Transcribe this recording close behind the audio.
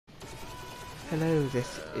Hello,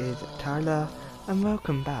 this is Tyler, and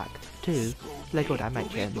welcome back to LEGO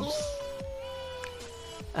Dimensions.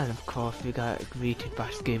 And of course we got greeted by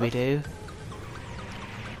Scooby-Doo.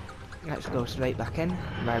 Let's go straight back in,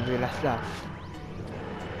 where we left off.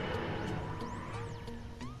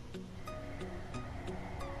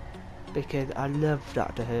 Because I love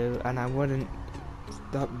Doctor Who, and I wouldn't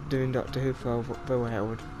stop doing Doctor Who for the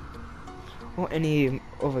world. Or any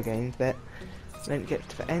other games, but when it gets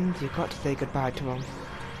to the end, you've got to say goodbye to them.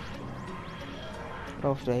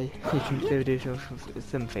 Obviously, you can still do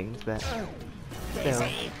some things, but still.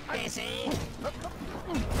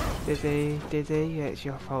 Dizzy, yeah, it's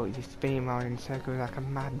your fault. You're spinning around in circles like a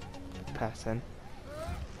mad person.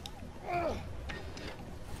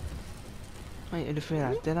 Wait, I just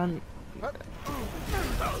realised, did I...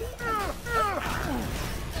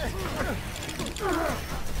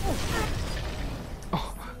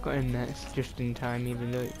 Oh, got in there just in time, even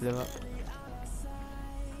though it blew up.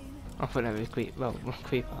 I thought that was Creeper.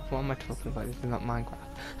 What am I talking about? This is not Minecraft.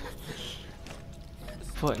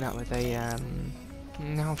 Thought that was a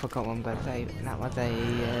no, I forgot what I'm gonna say. That was a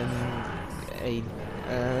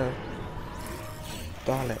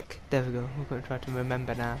Dalek. There we go. We're gonna try to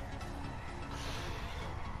remember now.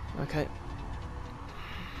 Okay.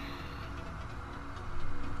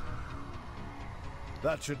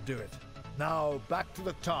 That should do it. Now back to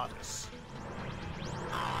the TARDIS.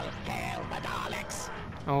 All hail the Daleks!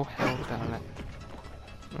 Oh hell, Dalek.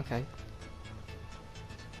 Okay.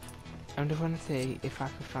 I just want to see if I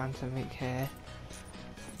can find something here.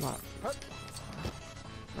 What?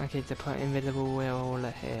 Okay, to put invisible wheel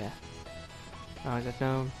here. Oh, there's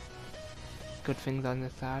no good things on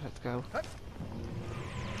this side. Let's go.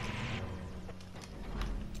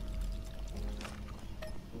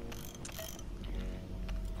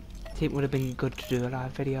 It would have been good to do a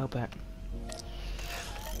live video, but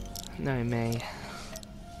no me.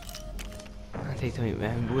 I see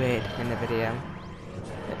something weird in the video.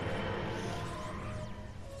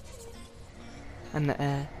 And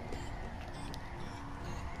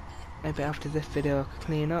maybe after this video I could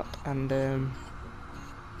clean up and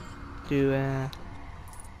do a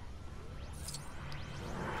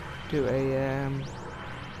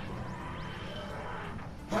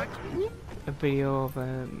video of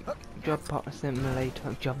job pot simulator,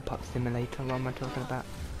 what am I talking about?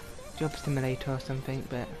 Job simulator or something,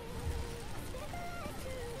 but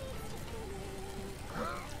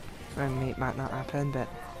it might not happen, but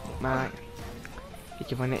it might. If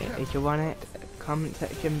you want it, comment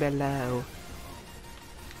section below.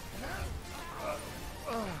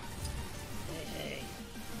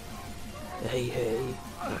 Hey.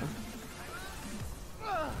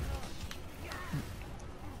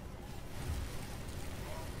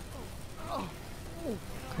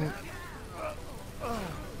 Okay.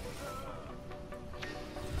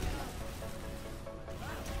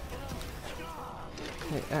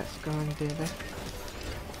 Okay, let's go and do this.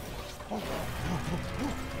 Okay,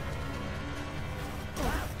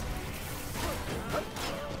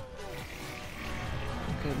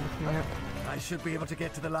 looking up. I should be able to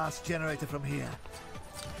get to the last generator from here.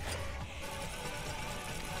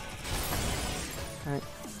 Right.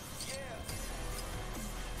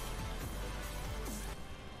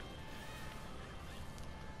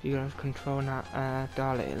 You gotta control that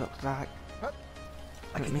Dalek, it looks like.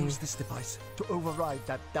 I can use this device to override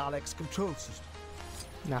that Dalek's control system.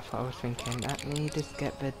 That's what I was thinking. Let me just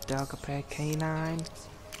get the dog up here, canine.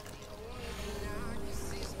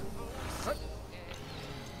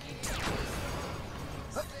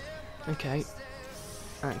 Okay.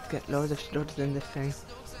 Let's get loads of studs in this thing.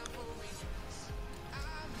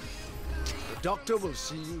 The doctor will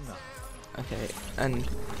see you now. Okay, and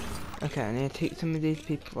I need to take some of these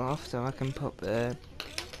people off so I can put the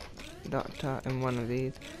doctor in one of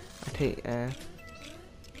these. I take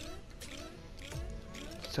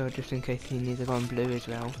so just in case he needs to go on blue as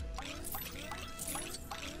well.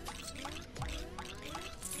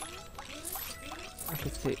 I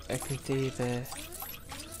can see the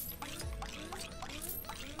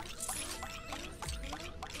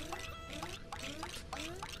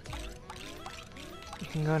you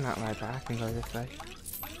can go that way, but I can go this way.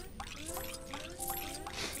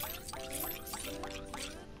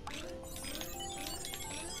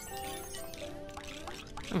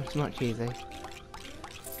 Oh, it's much easier.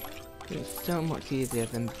 It's so much easier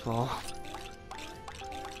than before.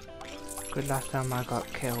 Good, last time I got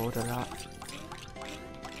killed a lot.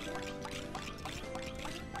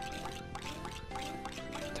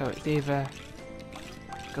 So it's either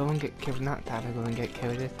go and get killed that time or go and get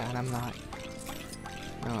killed this time. I'm like,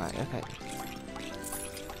 alright, okay.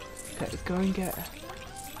 Let's go and get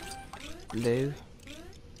blue.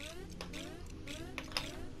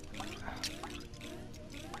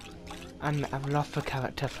 And I've lost the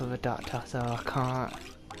character for the Doctor, so I can't.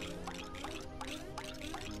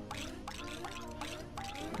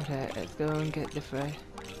 Okay, let's go and get the free.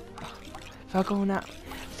 Oh, if I go on that, I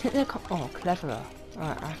think they're oh, cleverer.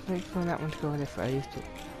 Alright, I think for that one to go this way. I used to.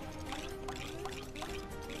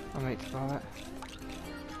 I'll wait for it.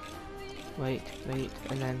 Wait,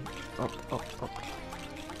 and then up.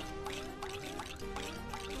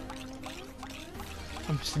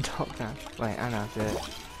 I'm stuck now. Wait, I know do it.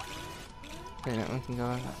 Okay, that one can go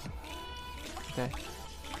on that. Okay.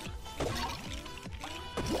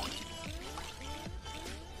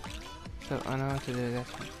 So I know how to do this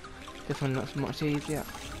one. This one looks much easier.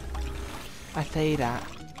 I say that.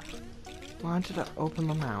 Why did I open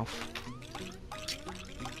my mouth?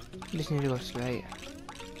 Just need to go straight.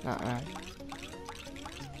 That right.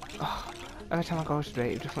 Oh, every time I go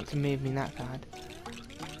straight, it just wants to move me that side.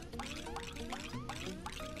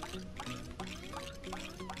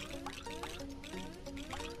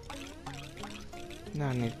 Now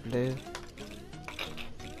I need blue.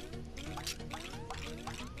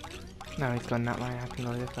 Now he's gone that way, I can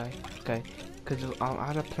go this way. Okay, because I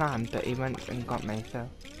had a plan, but he went and got me, so.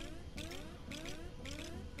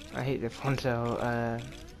 I hate this one, so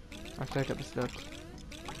I'll take up the studs.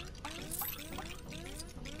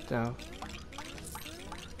 So.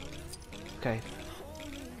 Okay.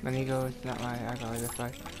 When he goes that way, I go this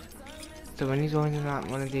way. So when he's going in that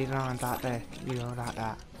one of these lines like this, you go like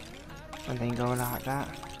that. And then go like that.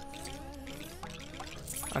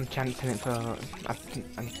 I'm chancing it for...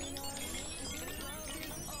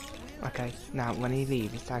 okay, now when he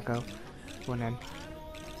leaves, I go running.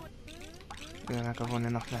 And then I go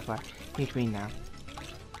running off that way. He's green now.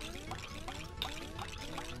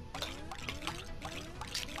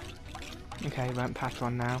 Okay, went past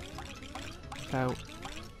one now. So...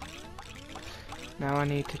 now I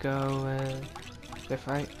need to go this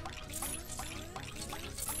way.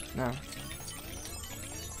 No.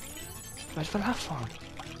 Where's the last one?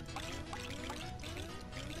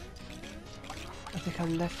 I think I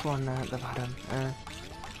left one at the bottom.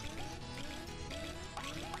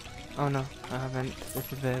 Oh no, I haven't.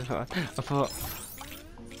 This is the one. I thought.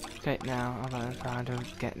 Okay, now I'm gonna try to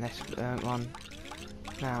get this one.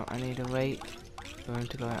 Now I need to wait for him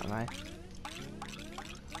to go that way.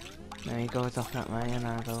 Now he goes off that way, and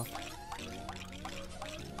I go.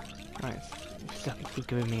 Right. Stop for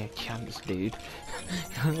giving me a chance, dude.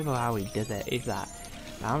 I don't know how he did it. He's like,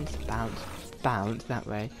 bounce, bounce, bounce that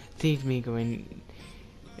way. Sees me going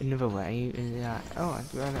another way, and he's like, oh,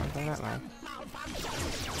 I'd rather go that way.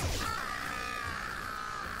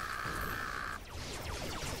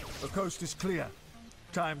 The coast is clear.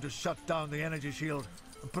 Time to shut down the energy shield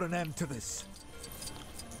and put an end to this.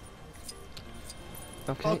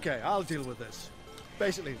 Okay, I'll deal with this.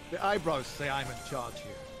 Basically, the eyebrows say I'm in charge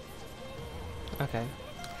here. Okay.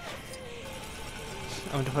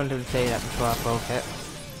 I just wanted to say that before I broke it.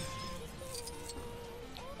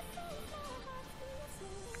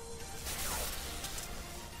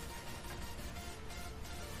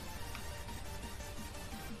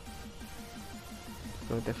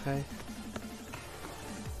 Go this way.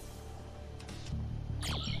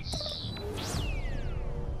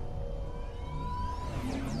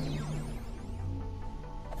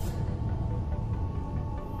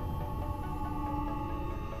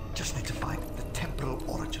 Just need to find the temporal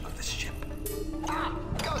origin of this ship. Ah,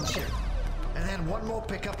 gotcha! And then one more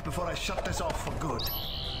pickup before I shut this off for good.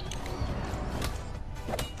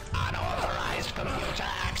 Unauthorized computer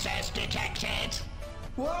access detected.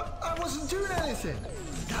 What? I wasn't doing anything.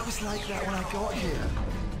 That was like that when I got here.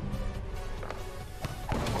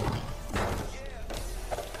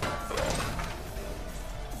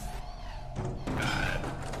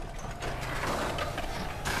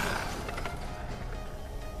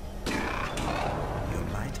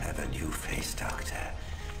 Doctor,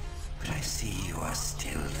 but I see you are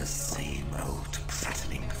still the same old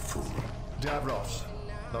prattling fool. Davros,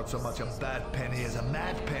 not so much a bad penny as a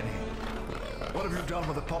mad penny. What have you done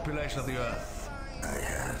with the population of the Earth? I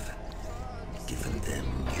have given them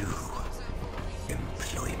new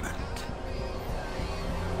employment.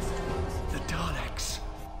 The Daleks.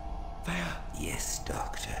 They're... Yes,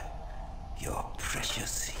 Doctor. Your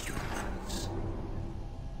precious humans.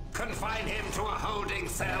 Confine him to a holding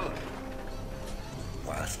cell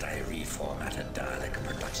whilst I reformat a Dalek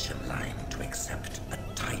production line to accept a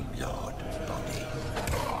Time Lord body.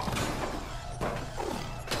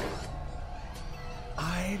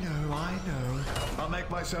 I know. I'll make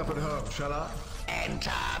myself at home, shall I?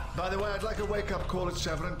 Enter! By the way, I'd like a wake-up call at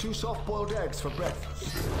 7 and 2 soft-boiled eggs for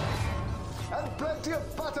breakfast. And plenty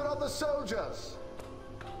of butter on the soldiers.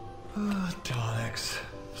 Ah, Daleks.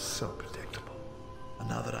 So predictable. And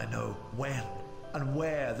now that I know when and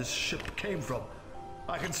where this ship came from,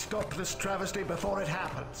 I can stop this travesty before it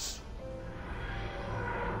happens.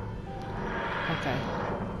 Okay.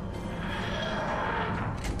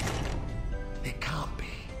 It can't be.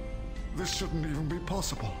 This shouldn't even be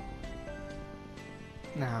possible.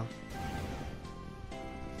 Now,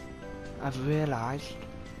 I've realised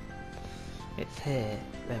it's here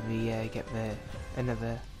where we get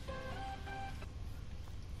another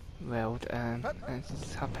world. Let's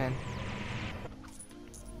just hop in.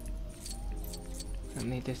 Let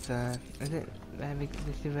me just is it where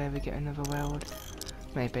this is where we get another world?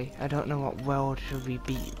 Maybe. I don't know what world should we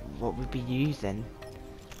be using.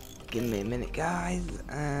 Give me a minute, guys.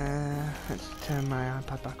 Let's turn my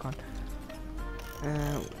iPad back on.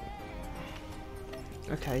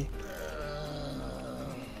 Okay.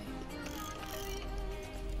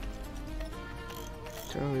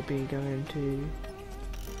 So we'll be going to...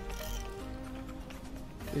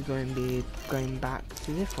 We're going to be going back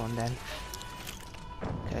to this one then.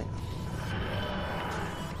 Okay.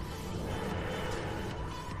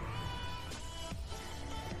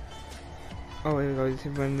 Oh, here we go. This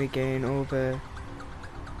is when we gain all the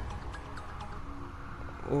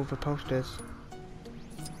posters.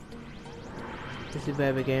 This is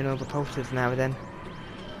where we're getting all the posters now then.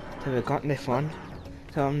 So we've got this one.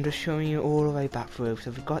 So I'm just showing you all the way back through.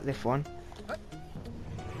 So we've got this one.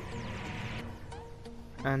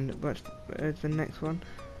 And where's the next one?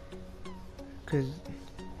 So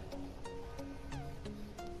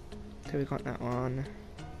we got that one.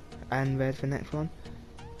 And where's the next one?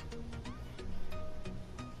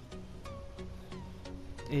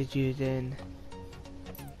 Is using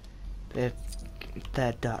the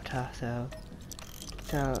third Doctor, so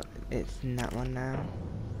it's in that one now.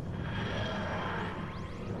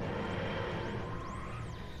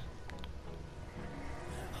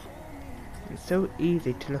 It's so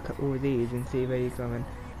easy to look at all these and see where you're going.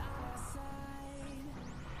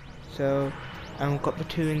 So I've got the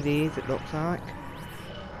two in these, it looks like.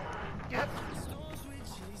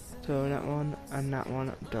 So that one and that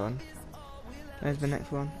one done. There's the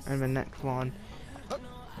next one, and the next one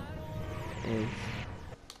is...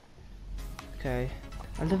 Okay,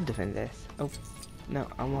 I love doing this. Oh, no,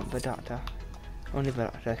 I want the Doctor. Only the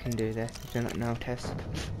Doctor can do this, if you don't notice.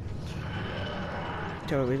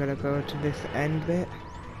 So we gotta go to this end bit.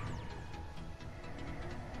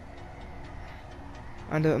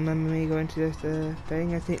 I don't remember me going to this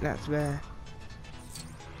thing, I think that's where...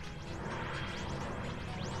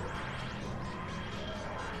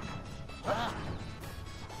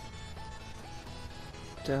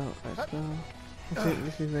 So, let's go. I think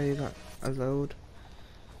this is where you got a load.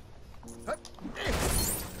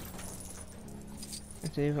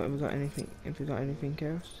 Let's see if we got anything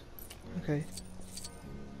else. Okay.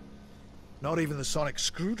 Not even the sonic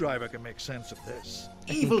screwdriver can make sense of this.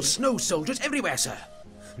 Evil snow soldiers everywhere, sir.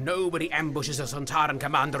 Nobody ambushes a Sontaran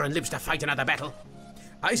commander and lives to fight another battle.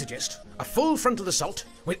 I suggest a full frontal assault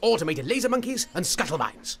with automated laser monkeys and scuttle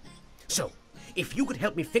mines. So, if you could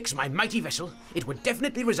help me fix my mighty vessel, it would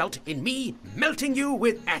definitely result in me melting you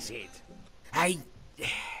with acid. I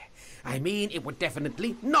mean, it would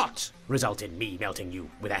definitely not result in me melting you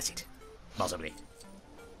with acid. Possibly.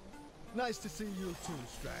 Nice to see you too,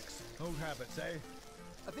 Strax. Old habits, eh?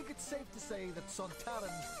 I think it's safe to say that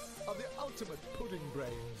Sontarans are the ultimate pudding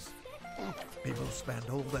brains. People spend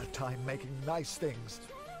all their time making nice things,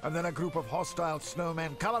 and then a group of hostile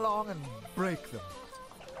snowmen come along and break them.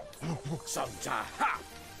 Sontar-ha!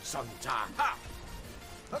 Sontar-ha!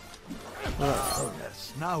 Oh,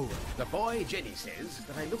 yes, now. The boy Jenny says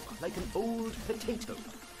that I look like an old potato.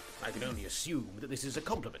 I can only assume that this is a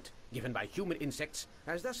compliment given by human insects,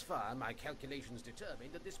 as thus far my calculations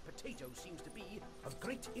determine that this potato seems to be of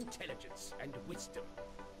great intelligence and wisdom.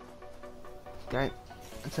 Okay,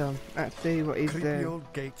 so let's see what he's Creepy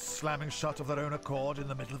old gates slamming shut of their own accord in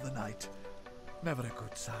the middle of the night. Never a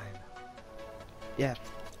good sign. Yeah,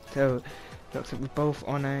 so looks like we're both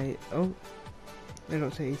on a... Oh, it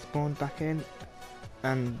looks like he spawned back in,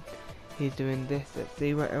 and he's doing this. Let's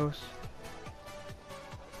see what else.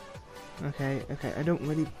 Okay, I don't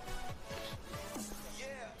really...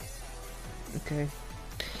 Okay,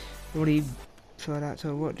 already saw that,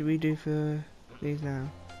 so what do we do for these now?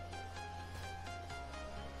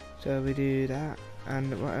 So we do that,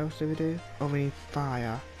 and what else do we do? Oh, we need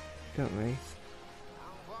fire, don't we?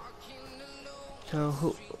 So,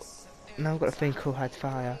 who... Now I've got to think who has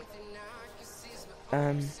fire.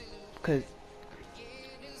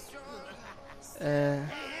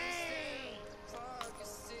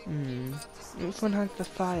 Which one has the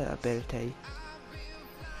fire ability?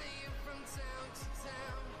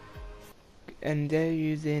 And they're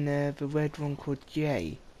using the red one called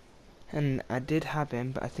J. And I did have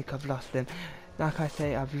him, but I think I've lost him. Like I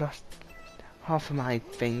say, I've lost half of my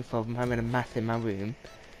things from having a mess in my room.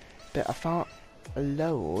 But I found a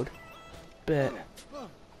load, but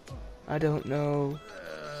I don't know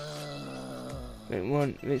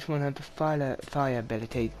which one has the fire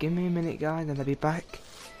ability. Give me a minute, guys, and I'll be back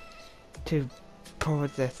to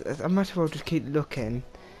pause this. I might as well just keep looking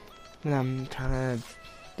when I'm trying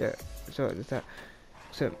to sort this out.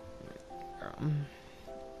 So,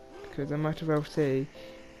 because I might as well see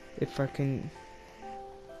if I can.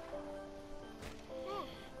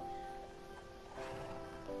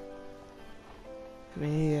 Let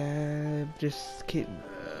me just keep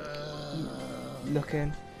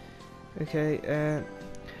looking. Okay,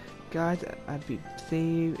 guys, I'll be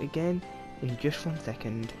seeing you again in just 1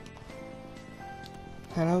 second.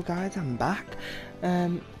 Hello guys, I'm back.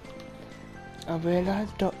 I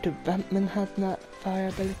realised Dr. Bampman has that fire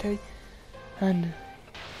ability, and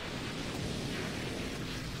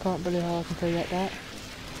can't believe how I can forget that.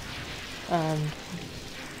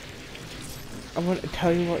 I want to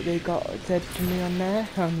tell you what they got said to me on there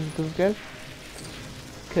on Google,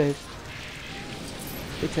 because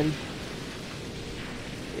it's a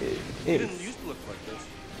It didn't used to look like this.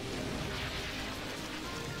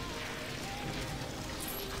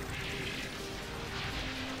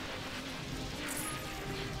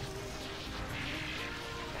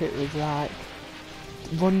 It was like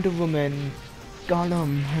Wonder Woman,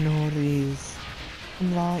 Gollum and all these.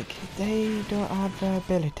 I'm like, they don't have the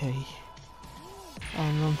ability.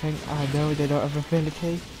 And one thing, I know they don't have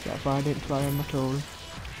ability, that's why I didn't try them at all.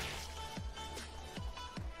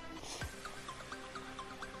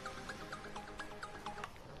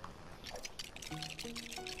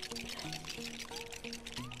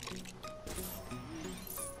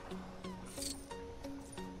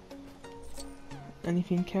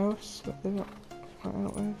 Anything else that they're not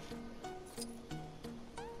out with?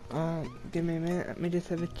 Give me a minute, let me just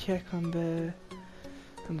have a check on the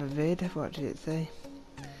vid. What did it say?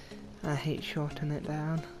 I hate shorting it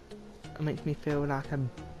down. It makes me feel like I'm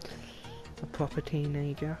a proper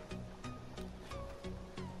teenager.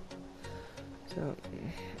 So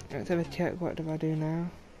let's have a check. What do I do now?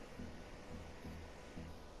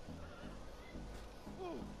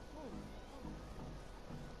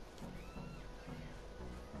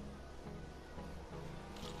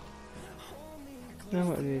 Now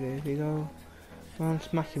what do we do? We go around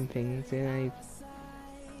smashing things, you know.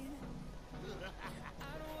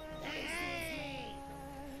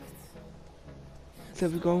 So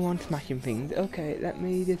we go on smashing things. Okay, let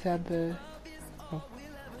me just have the. Oh.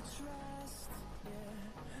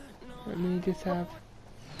 Let me just have.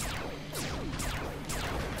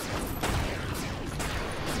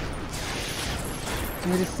 Let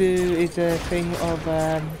me just do is a thing of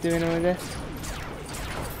doing all of this.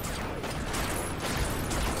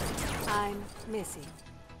 Missy.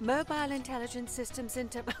 Mobile intelligence systems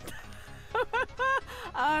into...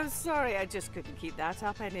 I'm sorry, I just couldn't keep that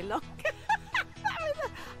up any longer.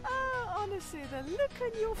 Honestly, the look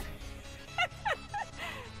on your face.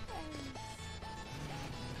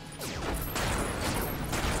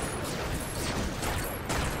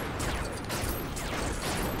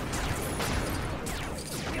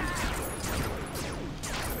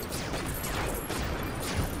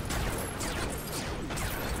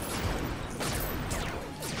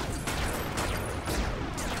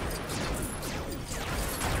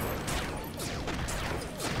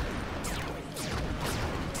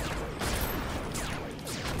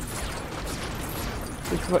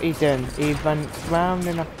 This is what he's done. He went round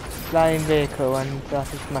in a flying vehicle and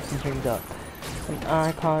started smashing things up. And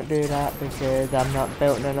I can't do that because I'm not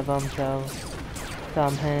built none of them, so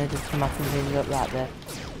I'm here just smashing things up like this.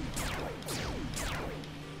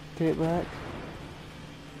 Did it work?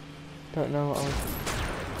 Don't know what I was...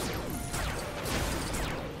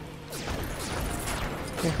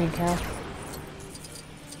 Anything else?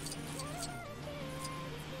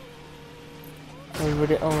 Or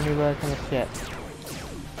would it only work on a ship?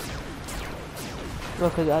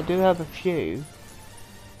 Because I do have a few.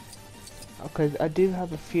 Because I do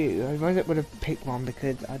have a few. I might would have picked one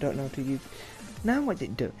because I don't know how to use. Now what's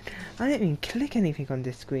it doing? I didn't even click anything on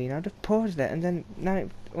this screen. I just paused it and then now it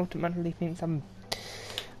automatically thinks I'm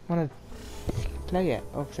wanna play it.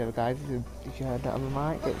 Oh, so guys, if you heard that on the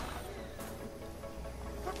mic.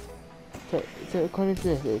 So according to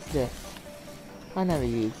this, it's this. I never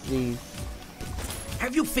use these.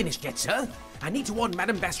 Have you finished yet, sir? I need to warn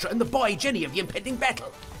Madame Bastra and the boy Jenny of the impending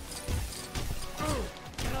battle. Oh,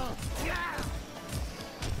 get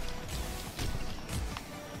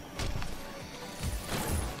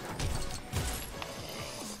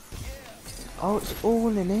Oh, it's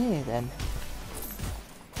all in here then.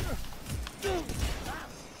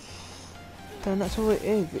 Then that's all it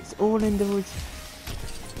is. It's all in those.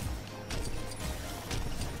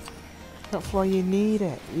 That's why you need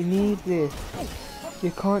it. You need this.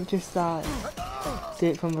 You can't just like do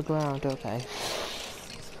it from the ground. Okay.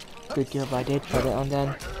 Good job I did put it on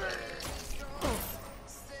then.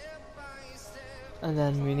 And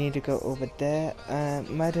then we need to go over there.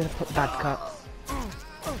 Where did I put bad cup?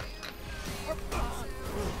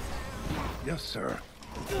 Yes, sir.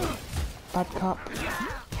 Bad cup.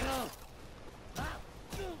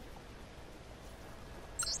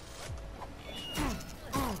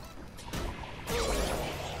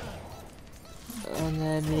 And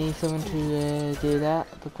then we need someone to do that,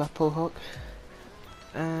 the grapple hook.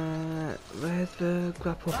 Where's the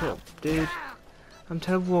grapple hook, dude? I'm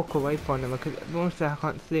trying to walk away from them because mostly I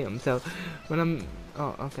can't see them, so when I'm...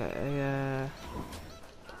 Oh, okay,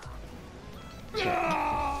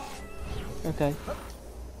 okay.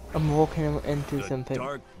 I'm walking into something.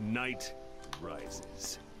 Dark night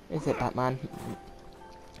rises. Is it Batman?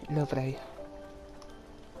 Lovely.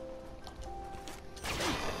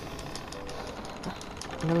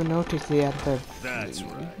 I never noticed he had the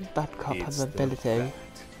bad cop has ability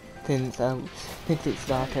since it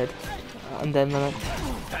started. And then when I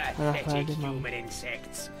found him human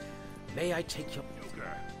insects. May I take your...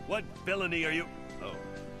 What villainy are you... Oh,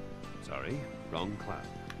 sorry, wrong clown.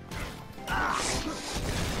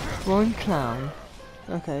 One clown.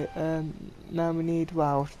 Okay, now we need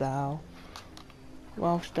WoW style.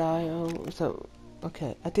 WoW style, so,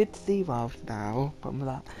 okay, I did see WoW style from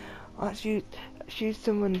that. Let's use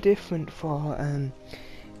someone different for,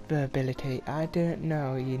 the ability. I didn't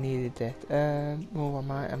know you needed this. Well,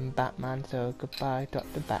 I'm Batman, so goodbye,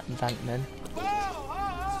 Dr. Bankman.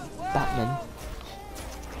 Batman.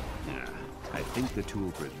 Yeah, I think the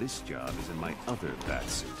tool for this job is in my other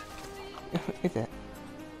batsuit. Is it?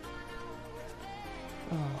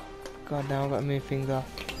 Oh, God, now I've got to move things off.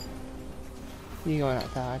 You going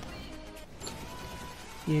outside.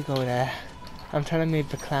 You go there. I'm trying to move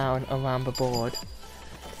the clown around the board.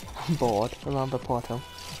 Around the portal.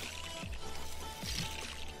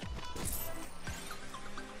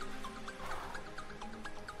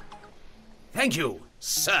 Thank you,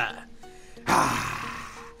 sir.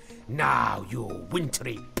 Now, you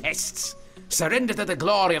wintry pests, surrender to the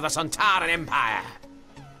glory of the Sontaran Empire.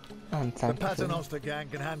 The Paternoster gang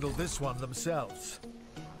can handle this one themselves.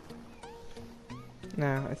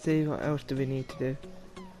 Now, let's see what else do we need to do.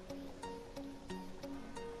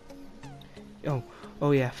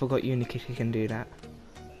 Oh yeah, I forgot Unikitty can do that.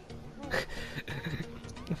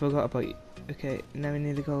 I forgot about you. Okay, now we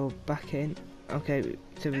need to go back in. Okay,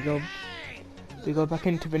 so we go back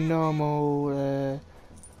into the normal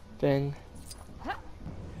thing.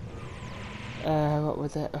 What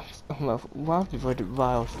was it? Well, why would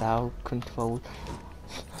Wild Style control?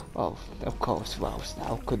 Well, of course, Wild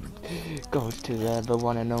Style goes to the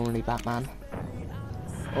one and only Batman,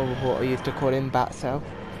 or what I used to call him, Batcell.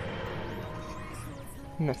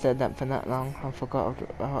 I've not said that for that long. I forgot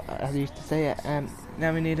how I used to say it.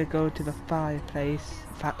 Now we need to go to the fireplace.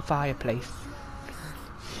 Fireplace.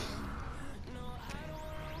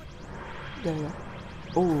 There we go.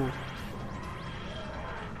 Oh.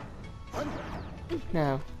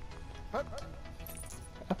 Now.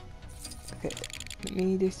 Okay. Let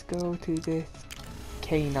me just go to this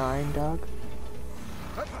canine dog.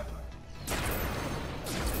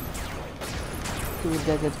 To the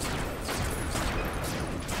desert.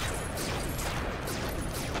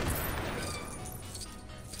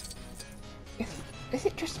 Is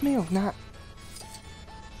it just me or not?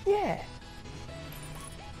 Yeah.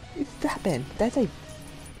 It's dabbing. There's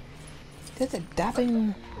a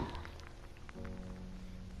dabbing.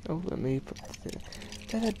 Oh, let me put this in.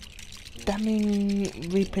 There's a damning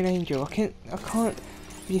Reaping Angel. I can't.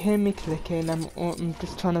 You hear me clicking? I'm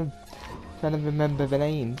just trying to remember the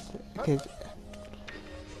names because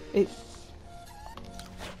it's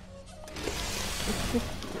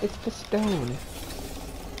the stone.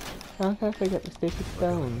 How can I forget the stupid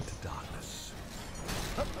stones?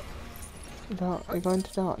 We're going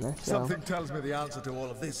to darkness. Something tells me the answer to all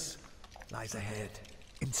of this lies ahead,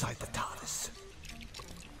 inside the TARDIS.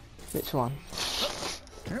 Which one?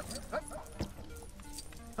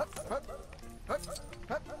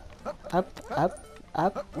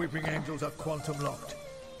 Up. Weeping Angels are quantum locked.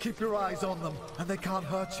 Keep your eyes on them, and they can't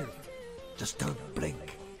hurt you. Just don't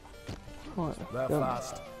blink. What? They're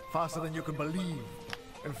fast. Faster than you can believe.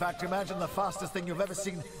 In fact, imagine the fastest thing you've ever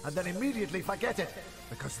seen, and then immediately forget it,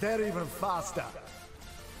 because they're even faster.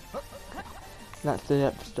 That's the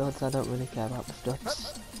episodes. I don't really care about the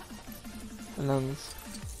studs. lungs.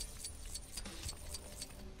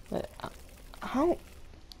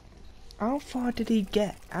 How far did he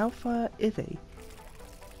get? How far is he?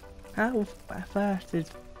 How fast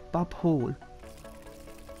is Bob Hall?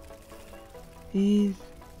 Is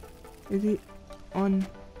he on?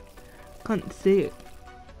 Can't see it.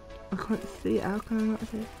 I can't see it. How can I not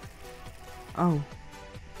see it? Oh,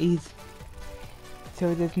 he's.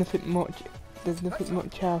 So there's nothing much. There's nothing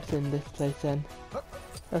much else in this place then.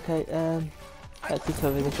 Okay, let's just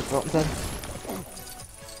cover this up then.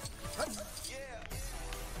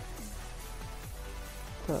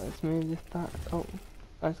 So let's move this back. Oh,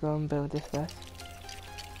 let's go and build this first.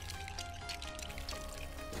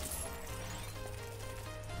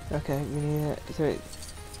 Okay, we need it. So it.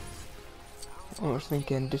 I was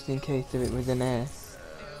thinking just in case if it was in air,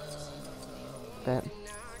 but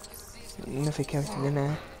nothing else is in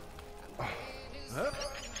air.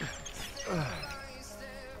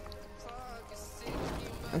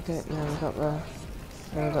 Okay, now we've got the.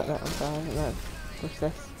 Now we've got that on fire. Let's push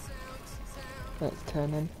this. Let's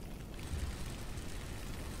turn in.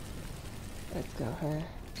 Let's go here.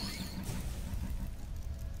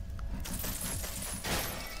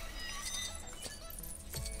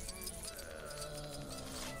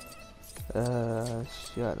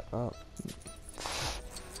 Shut up.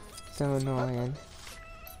 So annoying.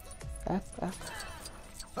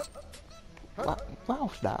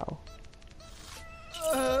 Mouse now.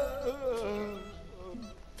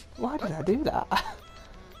 Why did I do that?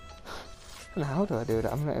 And how do I do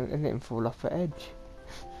that? I'm letting him fall off the edge.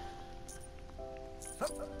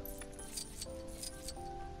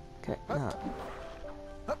 Okay, now.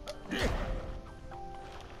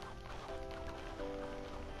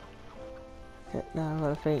 Okay, now I've got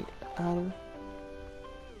to think.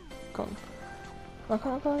 I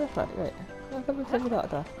can't go this way. Wait, I'll go with the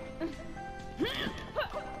doctor.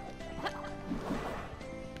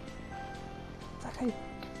 Okay.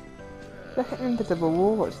 Look at the invisible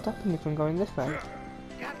wall. What's stopping you from going this way?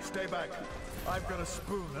 Stay back. I've got a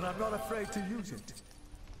spoon and I'm not afraid to use it.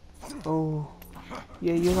 Oh.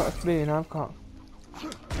 Yeah, you got a spoon. I've got.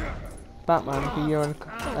 Batman, you're on.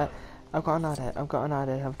 I've got an idea. I've got an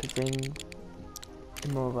idea how to bring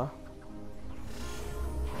him over.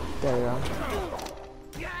 There we are.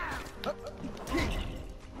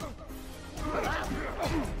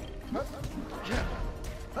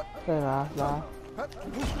 There we are, there.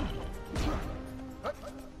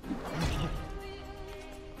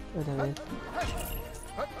 There it is.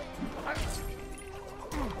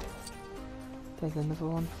 There's another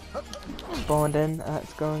one. Spawned in.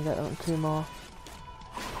 Let's go and get on 2 more.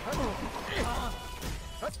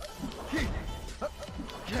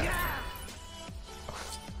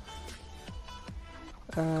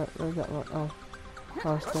 Where's that one? Oh.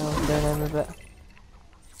 Oh, still down a bit.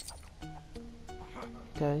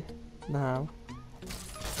 Okay, now.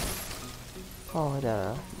 Oh, I don't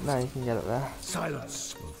know. Now you can get up there.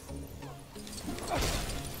 Silence.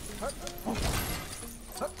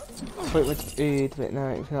 Wait, what's food? But no,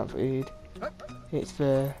 it's not food. It's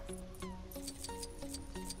the.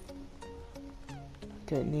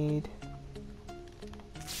 Don't need.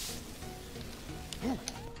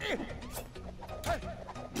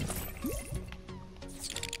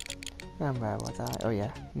 And where was I? Oh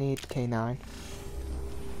yeah, need K9.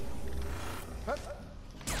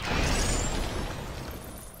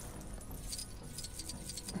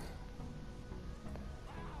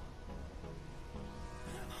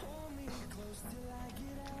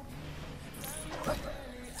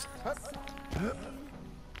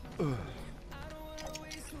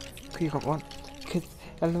 You got one. Because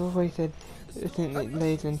I love what he said, I think it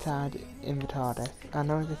lays inside in the TARDIS. I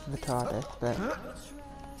know this is the TARDIS, but.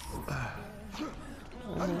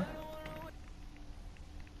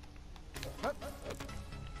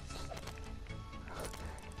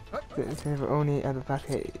 This is the only other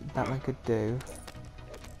packet Batman could do.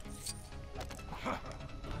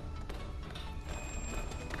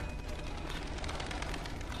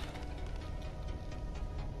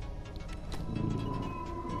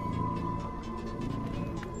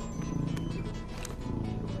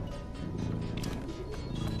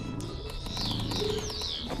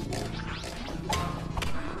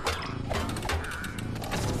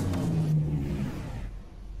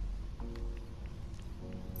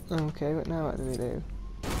 Okay, but now what do we do?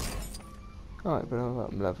 Alright, but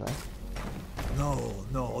lovely.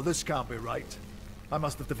 No, this can't be right. I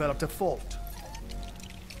must have developed a fault.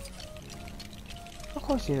 Of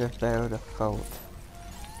course you have developed a fault.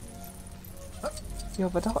 You're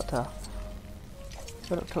the Doctor.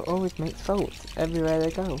 The Doctor always makes faults everywhere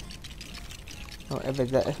they go. Not every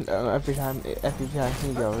time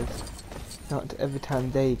he goes. Not every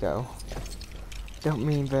time they go. Don't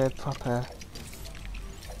mean the proper.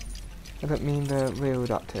 I don't mean the real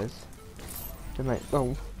doctors. They might.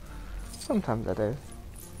 Oh, sometimes I do.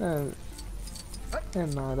 No,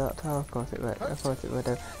 in my doctor, of course it would. Of course it would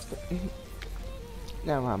do.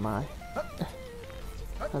 No, am I?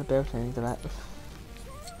 I'll build things of that.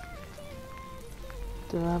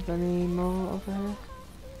 Do I have any more over here?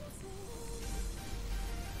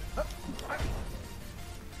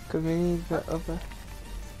 Could we need the other?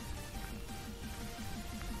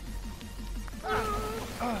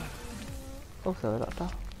 Also, doctor.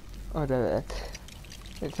 Oh, there it is.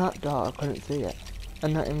 It's not dark, I couldn't see it.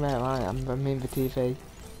 And not in where I am, but I mean the TV.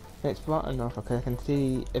 It's bright enough because I can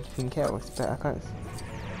see everything else, but I can't.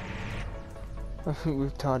 I think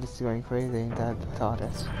with TARDIS going crazy inside the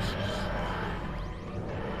TARDIS.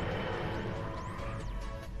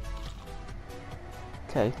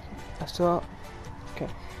 Okay, I saw. Okay.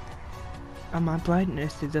 And my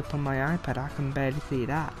brightness is up on my iPad, I can barely see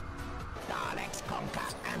that. Daleks conquer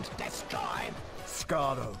and destroy.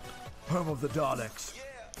 Scardo, home of the Daleks.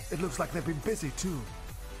 It looks like they've been busy too.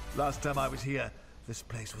 Last time I was here, this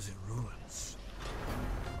place was in ruins.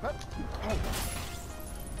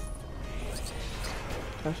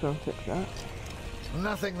 I shall fix that.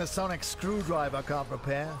 Nothing the sonic screwdriver can't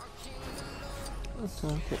repair. I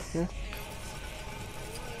shall fix this.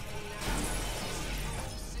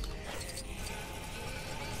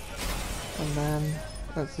 And then,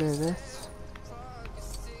 let's do this.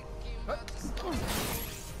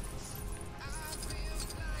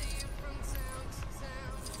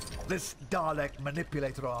 This Dalek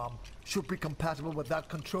manipulator arm should be compatible with that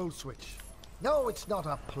control switch. No, it's not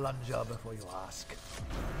a plunger before you ask.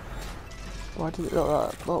 Why does it look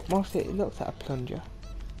like? Well, mostly it looks like a plunger.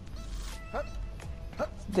 It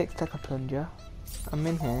looks like a plunger. I'm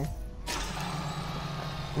in here.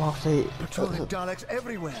 Mostly. Patrolling Daleks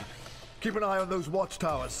everywhere. Keep an eye on those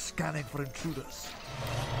watchtowers, scanning for intruders.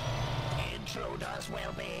 Intruders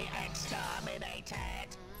will be exterminated.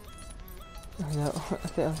 No, I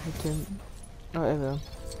think I have to. Not everyone.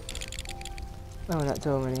 Oh, that's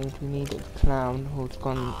all we need. We need a clown who's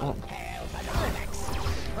gone up. Hail the Daleks.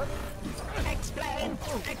 Explain!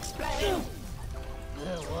 Explain!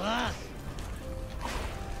 What?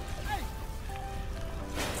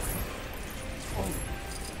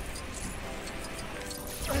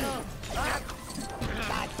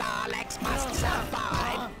 The Daleks must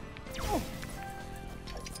survive!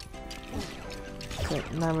 Okay,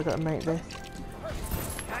 now we've got to make this.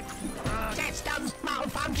 Systems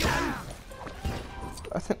malfunction!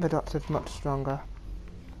 I think the doctor's much stronger.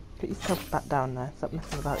 Get yourself back down there. Stop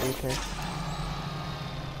messing about, you two.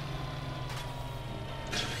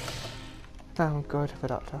 Now go to the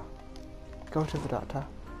doctor. Go to the doctor.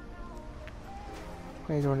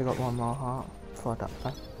 He's only got one more heart for a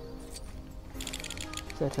doctor.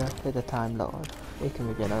 So to the Time Lord. He can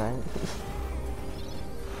regenerate.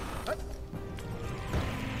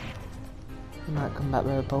 He might come back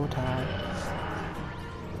with a bow tie.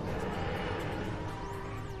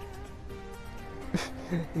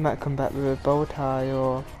 He might come back with a bow tie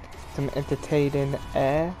or some entertaining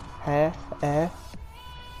hair.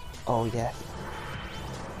 Oh yes.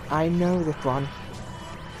 I know this one.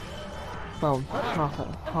 Well,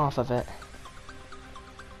 half of it.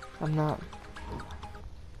 I'm not.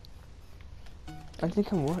 I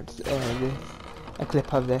think I watched a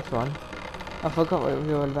clip of this one. I forgot what it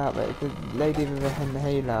was all about, but it's the lady with the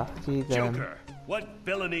inhaler. She's Joker, what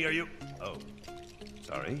villainy are you? Oh,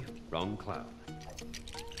 sorry, wrong clown.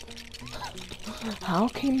 How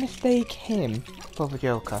can you mistake him for the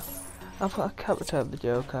Joker? I've got a character of the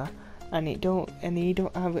Joker, and he don't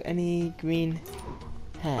have any green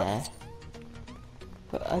hair.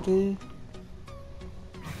 But I do.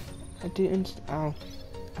 Oh,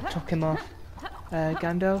 I took him off.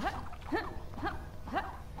 Gandalf.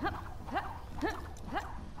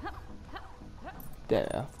 There we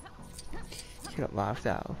go. You got laughed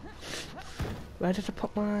out. Where did I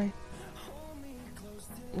put my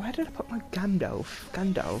Gandalf?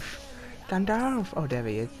 Oh, there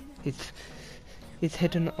he is. He's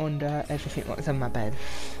hidden under everything that's on my bed.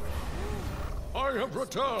 I have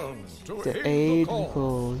returned to The aid aid the cause.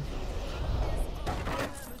 call.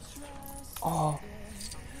 Oh.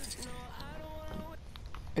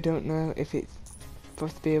 I don't know if it's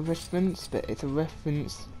supposed to be a reference, but it's a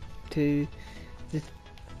reference to this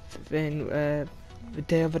thing, the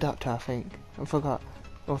Day of the Doctor, I think. I forgot.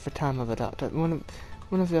 Or the Time of the Doctor. One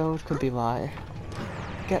of those could be right.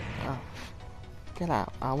 Get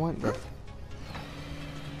out. I want this.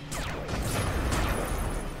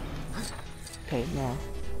 Okay,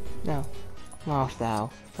 now.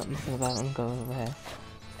 Marcel, stop messing about and go over here.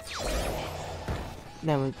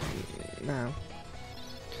 No, no.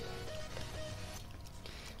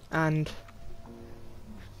 And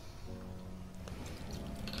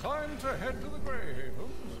Time to head to the Grey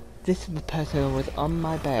Havens. this is the person who was on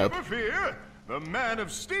my bed, Never fear, the Man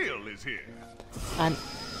of Steel is here. and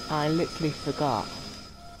I literally forgot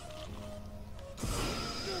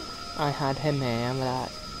I had him here. I'm like,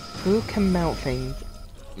 who can melt things?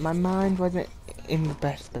 My mind wasn't in the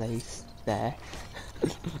best place there.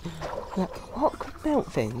 Like, what could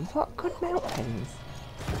melt things? What could melt things?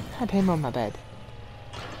 I had him on my bed.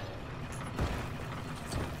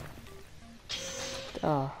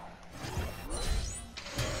 Oh.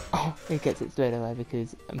 Oh, he gets it straight away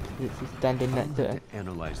because I'm standing next to I'll it. have to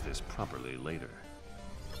analyze this properly later.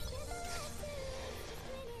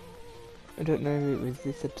 I don't know if it was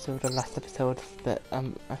this episode or last episode, but I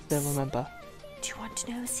still remember. Do you want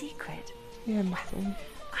to know a secret? Yeah, nothing.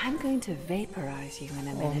 I'm going to vaporize you in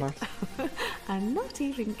a minute. I'm not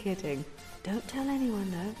even kidding. Don't tell anyone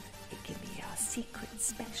though. It can be our secret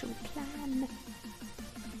special plan.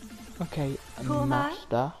 Okay, Who am I?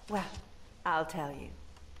 master. Well, I'll tell you.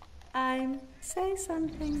 I'm say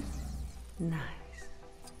something nice.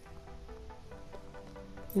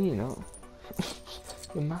 You know.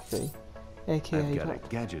 You're Matthew. AKA I've got a what?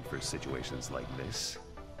 gadget for situations like this.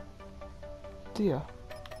 Do you?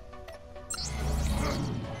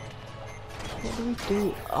 What do we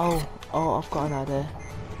do? Oh, I've got an idea.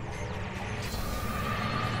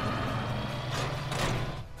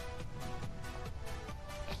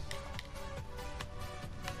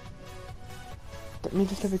 Let me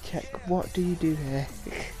just have a check. What do you do here?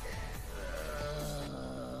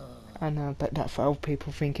 I know, but that's for old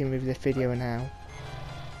people thinking with this video now.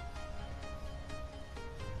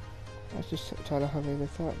 I was just trying to have a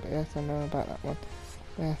thought, but yes, I know about that one.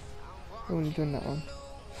 Yes, I've only done that one.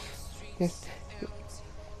 Yes,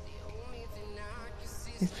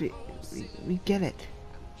 yes, we get it.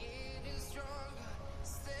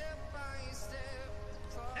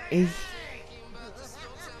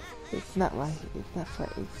 It's not right, it's not right,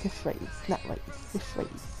 it's this way, it's not right, it's this way,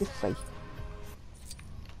 it's this way.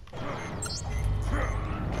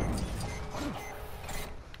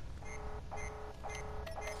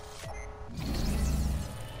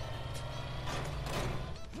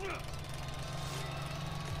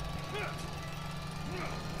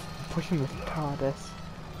 Pushing with TARDIS.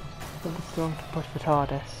 Really strong to push with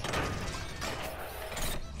TARDIS.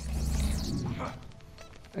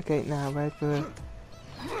 Okay, now where's the...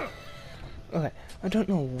 Okay, I don't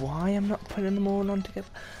know why I'm not putting them all on together.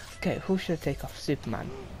 Okay, who should I take off? Superman.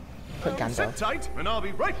 Put Sit Gandalf. tight, and I'll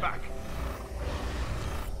be right back.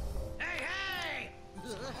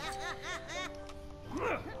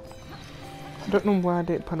 I don't know why I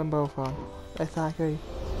didn't put them both on. Exactly.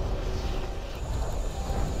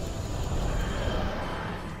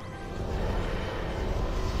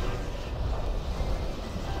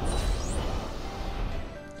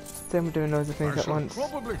 Then we're doing loads of things I at shall once.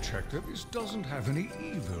 probably check that this doesn't have any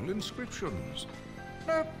evil inscriptions.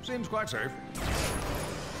 No, seems quite safe.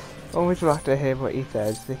 Always like to hear what he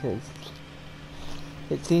says because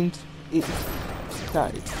it seems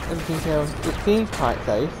that everything else it seems quite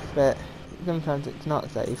safe, but sometimes it's not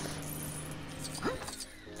safe.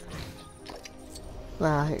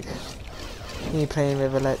 Like me playing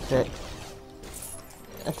with electric.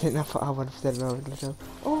 I think that's what I would have said with little.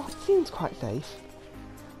 Oh, it seems quite safe.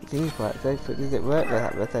 It seems quite safe, but does it work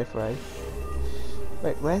like that with a safe way?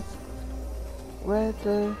 Wait, where's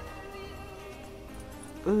the...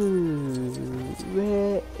 Ooh,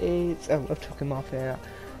 where is... Oh, I've took him off here.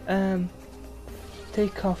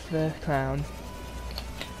 Take off the clown.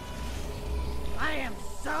 I am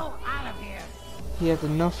so out of here. He has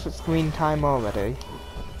enough screen time already.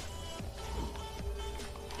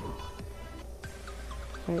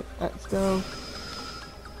 Okay, let's go.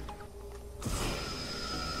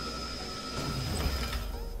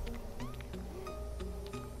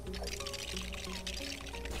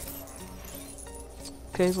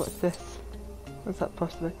 Okay, what's this? What's that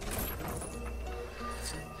possibly?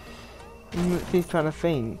 He's trying to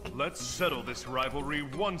think. Let's settle this rivalry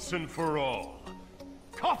once and for all.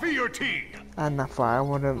 Coffee or tea? And that's why I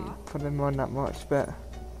wouldn't put him on that much, but...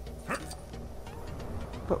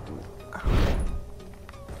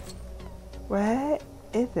 Where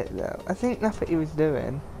is it though? I think that's what he was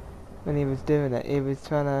doing. When he was doing it, he was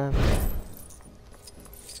trying to...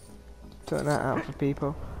 sort that out for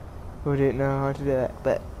people who didn't know how to do it,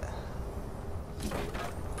 but...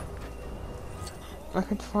 I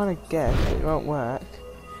can try to guess, it won't work.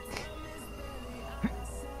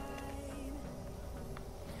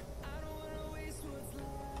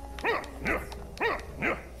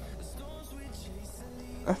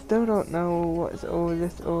 still don't know what's all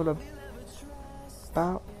this all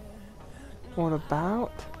about. All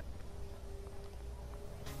about?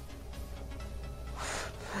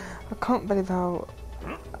 I can't believe how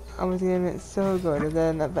I was getting it so good, and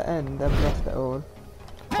then at the end I've lost it all.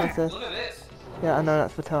 What's this? Look at this. Yeah, I know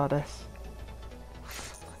that's for TARDIS.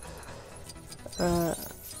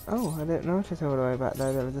 Oh, I didn't notice all the way back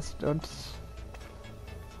there was a stud.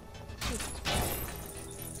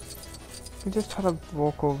 I'm just trying to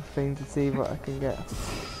walk over things to see what I can get.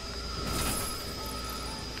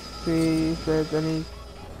 See if there's any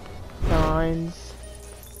signs.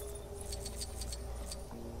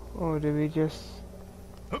 Or do we just...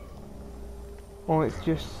 Or it's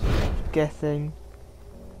just guessing.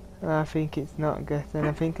 I think it's not guessing,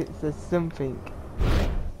 I think it's there's something.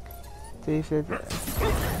 See if there's...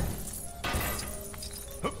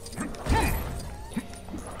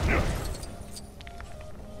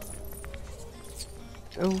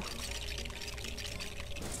 Oh.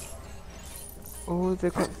 Oh,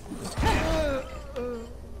 they got...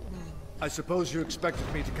 I suppose you expected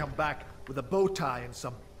me to come back with a bow tie and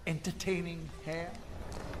some entertaining hair?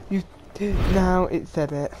 You did. Now it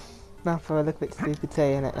said it. Now for a little bit stupid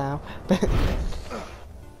saying it now.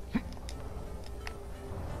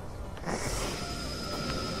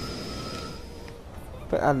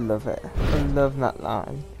 But I love it. I love that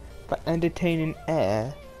line. But entertaining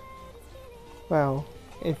air, well,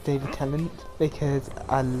 it's David Tennant, because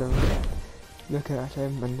I love looking at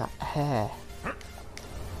him and that hair.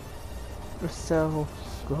 It's so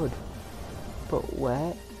good. But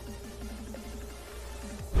where?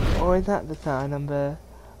 Or is that the sign number?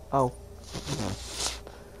 Oh.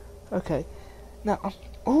 Okay. Now,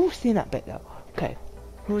 oh, seen that bit though. Okay.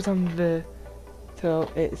 Who's on the... So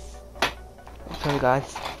it's... Sorry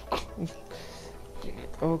guys.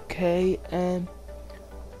 Okay,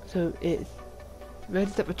 so it's red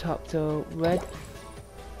is at the top, so red,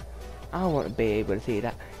 I want to be able to see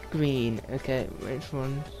that. Green, okay, which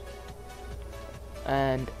ones?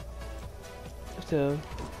 And so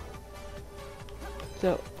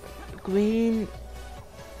green,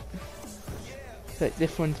 so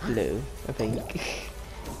this one's blue, I think,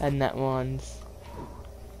 and that one's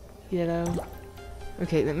yellow.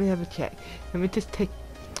 Okay, let me have a check. Let me just take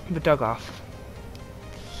the dog off.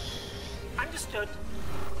 Understood.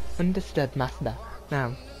 Understood, master.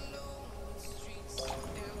 Now,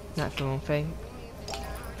 that's the wrong thing.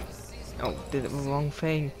 Oh, did it the wrong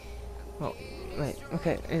thing. Oh, wait,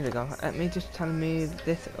 okay, here we go. Let me just try to move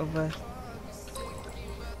this over.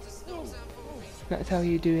 That's how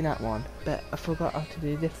you're doing that one, but I forgot how to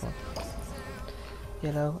do this one.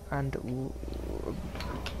 Yellow and...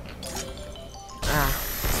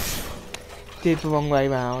 did the wrong way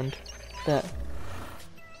round, but...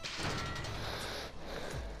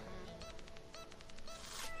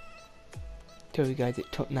 Sorry guys,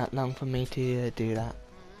 it took that long for me to do that.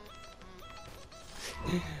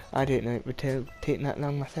 I didn't know it would take that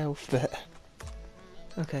long myself, but...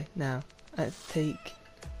 Okay, now, let's take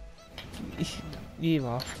you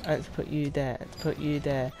off, let's put you there, let's put you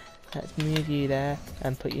there, let's move you there,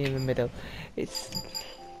 and put you in the middle. It's...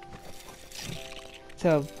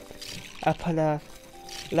 So, I put a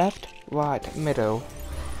left, right, middle.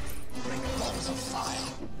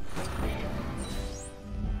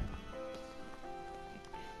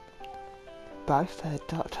 Both there,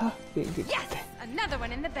 Doctor. Yes! Another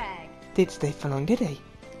one in the bag. Did stay for long, did he?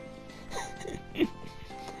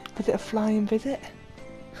 Was it a flying visit?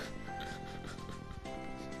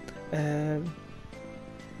 No,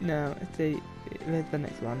 let's see. Where's the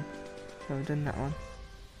next one? So I've done that one.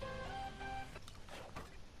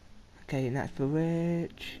 Okay, that's the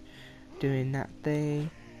witch. Doing that thing.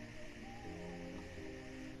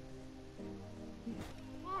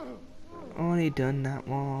 Already done that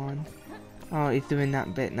one. Oh, he's doing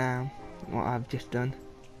that bit now. What I've just done.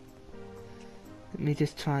 Let me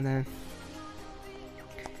just try to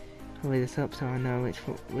hurry this up so I know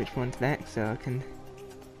which one's next, so I can.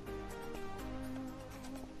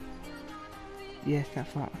 Yes,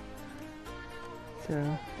 that's what. So,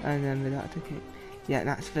 and then the doctor key. Yeah,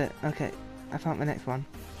 that's it. Okay, I found the next one.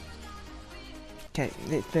 Okay,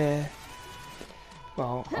 it's the.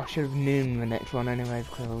 Well, I should have known the next one anyway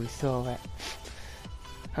because I already saw it.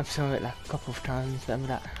 I've saw it like a couple of times, but I'm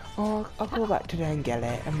like, oh, I'll go back today and get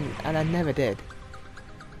it, and I never did.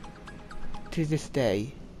 To this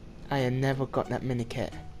day, I have never got that mini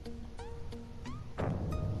kit.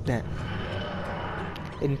 Then,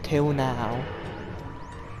 until now,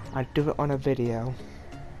 I do it on a video.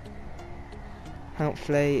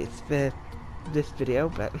 Hopefully it's this video,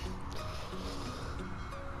 but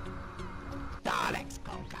Daleks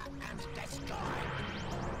conquer and destroy.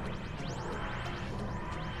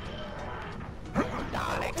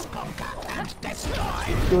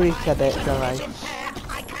 You already said it, it's alright.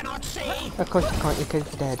 Of course you can't, your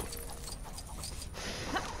kids are dead.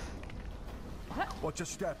 Watch your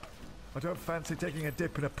step. I don't fancy taking a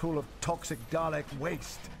dip in a pool of toxic Dalek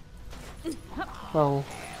waste. Well...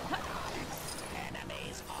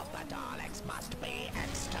 Enemies of the Daleks must be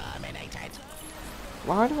exterminated.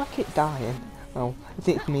 Why do I keep dying? Oh, I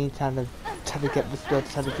think it's me trying to get the blood,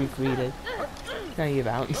 trying to be greedy. No, you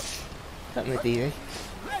bounce. That was easy.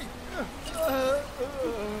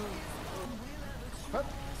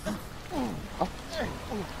 Oh.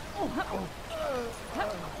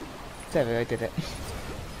 There we go, I did it.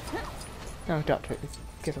 No, Doctor,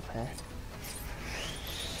 get up here.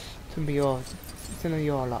 It's gonna be yours. It's gonna be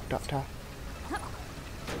your lot, Doctor.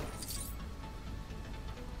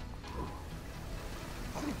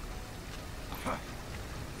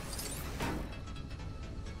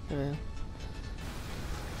 There.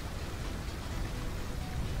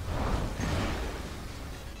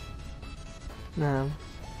 No.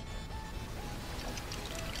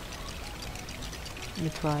 Let me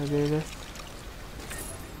try to do this.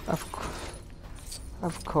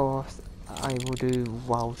 Of course, I will do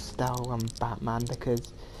Wild Style and Batman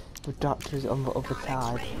because the Doctor's on the other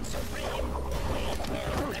side.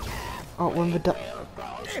 Oh, when the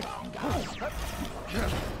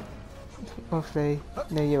Hopefully,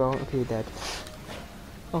 no you won't, okay, you're dead.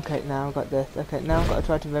 Okay, now I've got this. Okay, now I've got to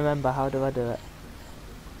try to remember how do I do it.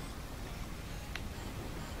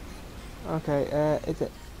 Okay, is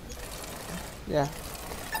it? Yeah.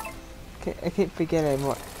 I keep forgetting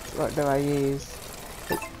what do I use.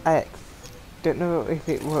 It's X. Don't know if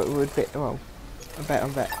it would be, well, I bet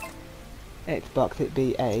on that Xbox it'd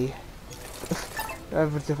be A. I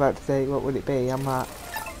was about to say what would it be, I'm like,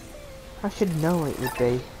 I should know what it would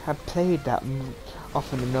be. I've played that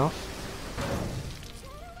often enough.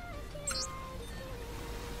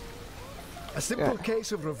 A simple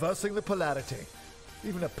case of reversing the polarity.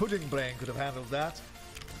 Even a pudding brain could have handled that.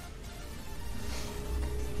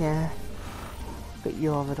 Yeah. But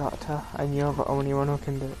you're the Doctor, and you're the only one who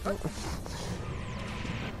can do it.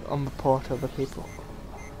 On the port of the people.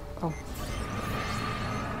 Oh.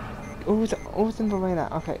 Always in the way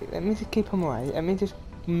that. Okay, let me just keep him away. Let me just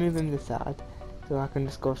move him this side, so I can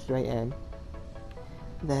just go straight in.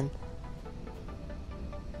 Then.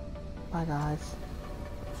 Bye, guys.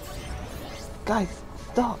 Guys,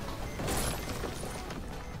 stop!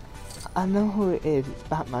 I know who it is. It's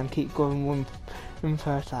Batman. Keep going one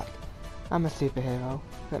first act. I'm a superhero.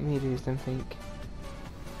 Let me do something.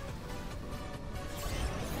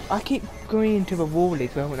 I keep going into the wall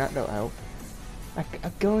as well, and that don't help. I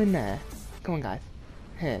go in there. Come on, guys.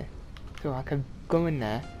 Here. So I can go in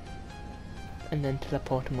there and then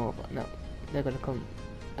teleport them over. No, they're gonna come.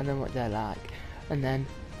 I know what they're like. And then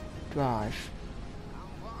drive.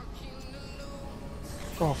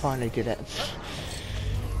 Oh, I finally did it.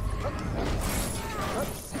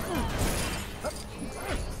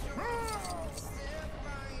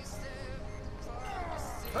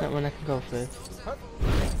 That one I can go through.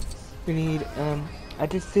 We need, I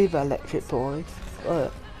did see the electric boy.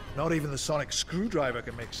 Not even the sonic screwdriver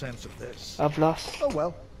can make sense of this. I've lost. Oh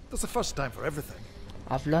well, that's the first time for everything.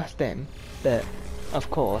 I've lost him, but of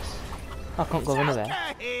course, I can't go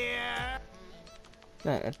anywhere.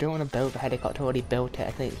 No, I don't want to build the helicopter. I already built it.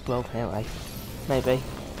 I think it's broken anyway. Maybe.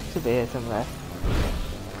 Should be here somewhere.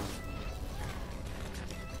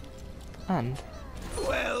 And.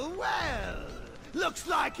 Well, well. Looks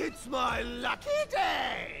like it's my lucky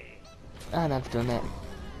day. And I've done it.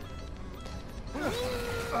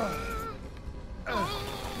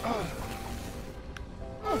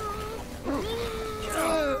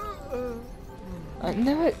 It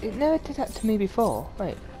never did that to me before.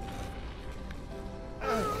 Wait.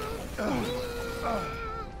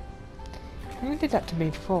 Never did that to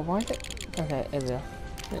me before. Why is it? Okay, here we are.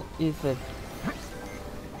 Use the.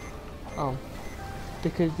 Oh,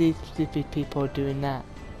 because these stupid people are doing that.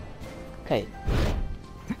 Okay.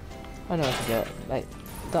 I know how to do it. Like,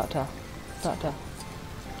 Doctor,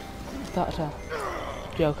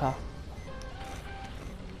 Joker.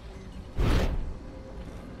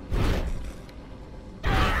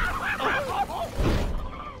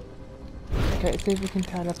 Okay, see if we can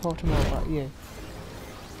teleport him over. You.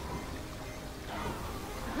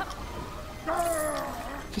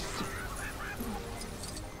 Just...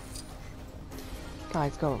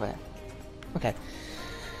 Guys, go over there. Okay.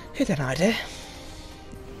 Here's an idea.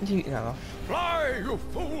 You know. Fly, you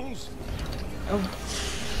fools! Oh.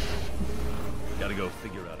 Gotta go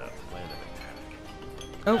figure out a plan of attack.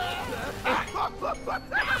 Oh.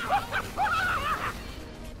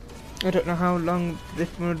 I don't know how long this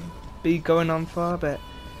would be going on for, but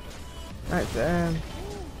Right,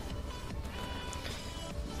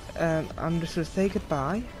 I'm just gonna say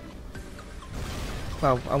goodbye.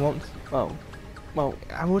 Well, I won't. Well,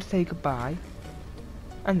 I will say goodbye,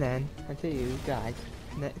 and then I'll see you guys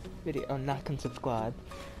next video. On like and subscribe,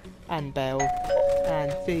 and bell,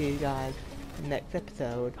 and see you guys next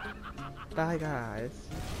episode. Bye, guys.